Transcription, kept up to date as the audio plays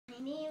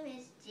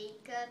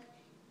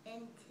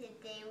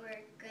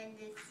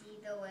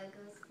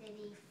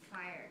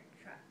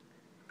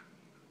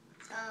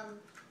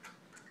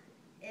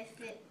if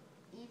it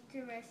needs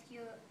to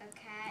rescue a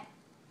cat,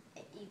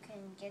 you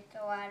can get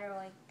the ladder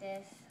like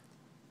this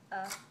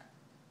up,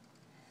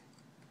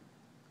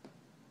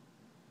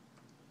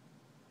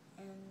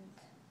 and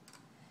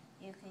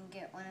you can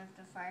get one of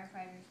the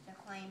firefighters to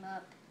climb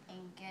up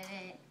and get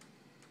it.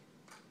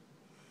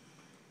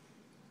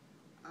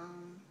 I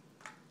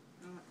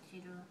want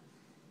you to,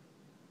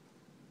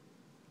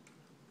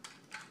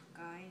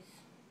 guys,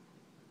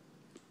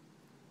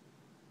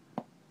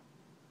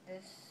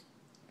 this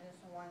is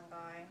one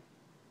guy,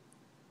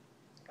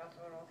 got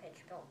the little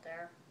hitch belt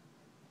there,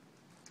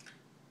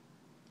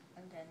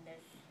 and then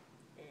this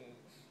is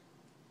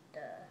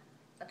the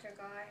other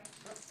guy.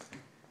 Oops.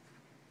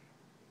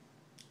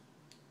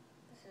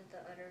 This is the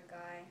other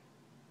guy.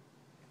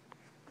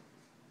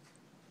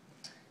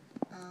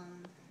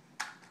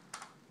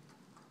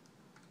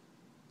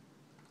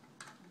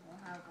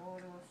 We'll have a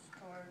little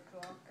storage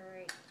locker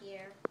right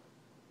here.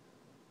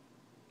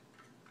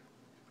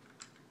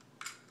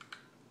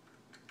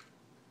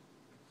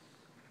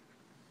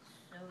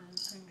 So you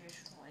can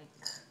just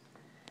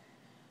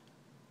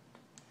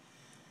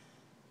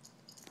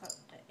put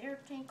the air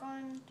tank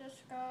on this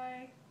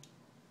guy.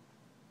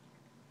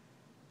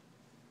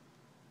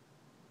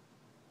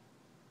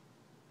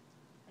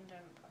 And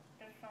then put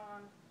this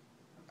on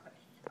and put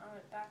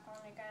it back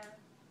on again.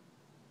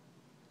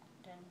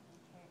 Then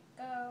here you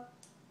go.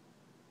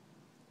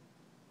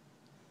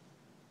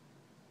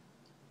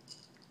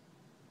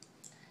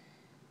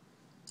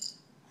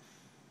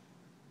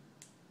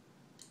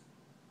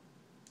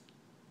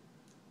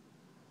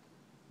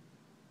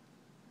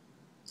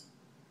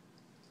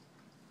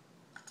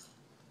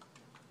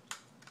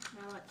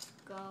 Now let's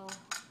go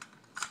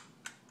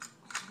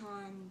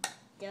on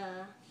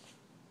the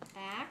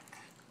back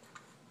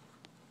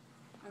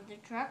of the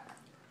truck.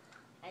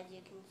 As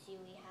you can see,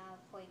 we have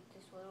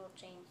this little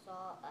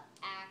chainsaw, an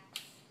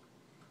axe,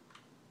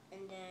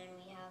 and then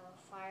we have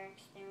a fire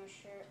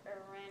extinguisher,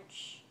 a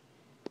wrench,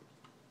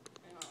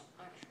 and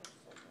I'll actually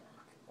show you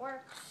how it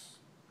works.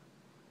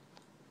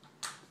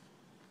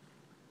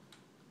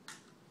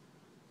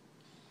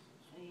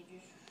 So you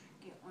just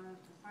get one of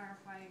the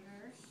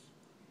firefighters,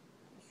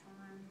 this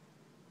one,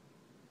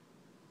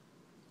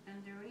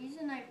 and the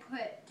reason I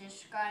put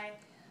this guy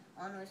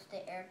on with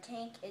the air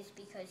tank is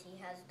because he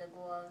has the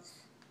gloves.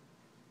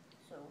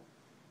 So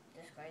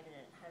this guy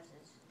didn't have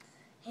his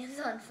hands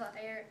on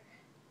fire.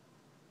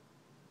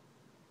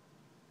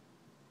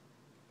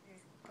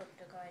 Just put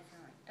the guys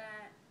in like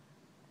that,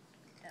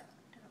 that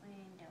way,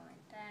 and then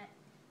like that,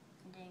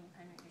 and then you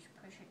kind of just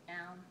push it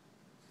down,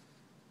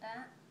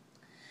 that,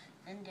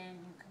 and then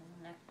you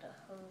connect the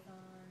hose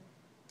on,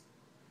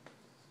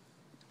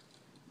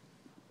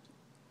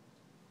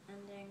 and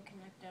then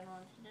connect it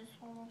onto this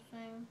whole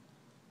thing,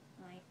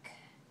 like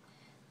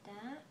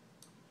that.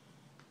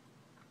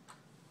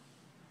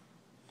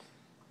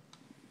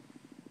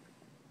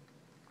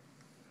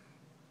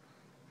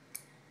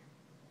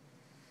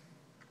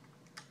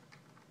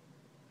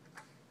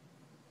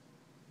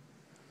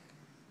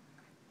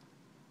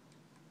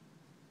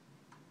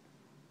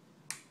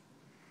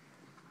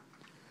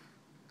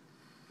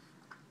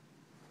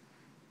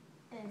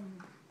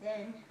 And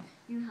then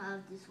you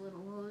have this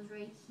little hose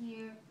right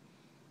here,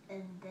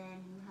 and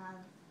then you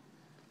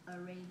have a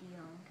radio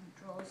and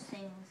controls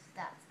things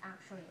that's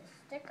actually a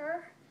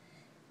sticker.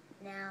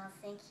 Now,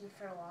 thank you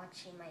for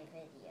watching my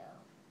video.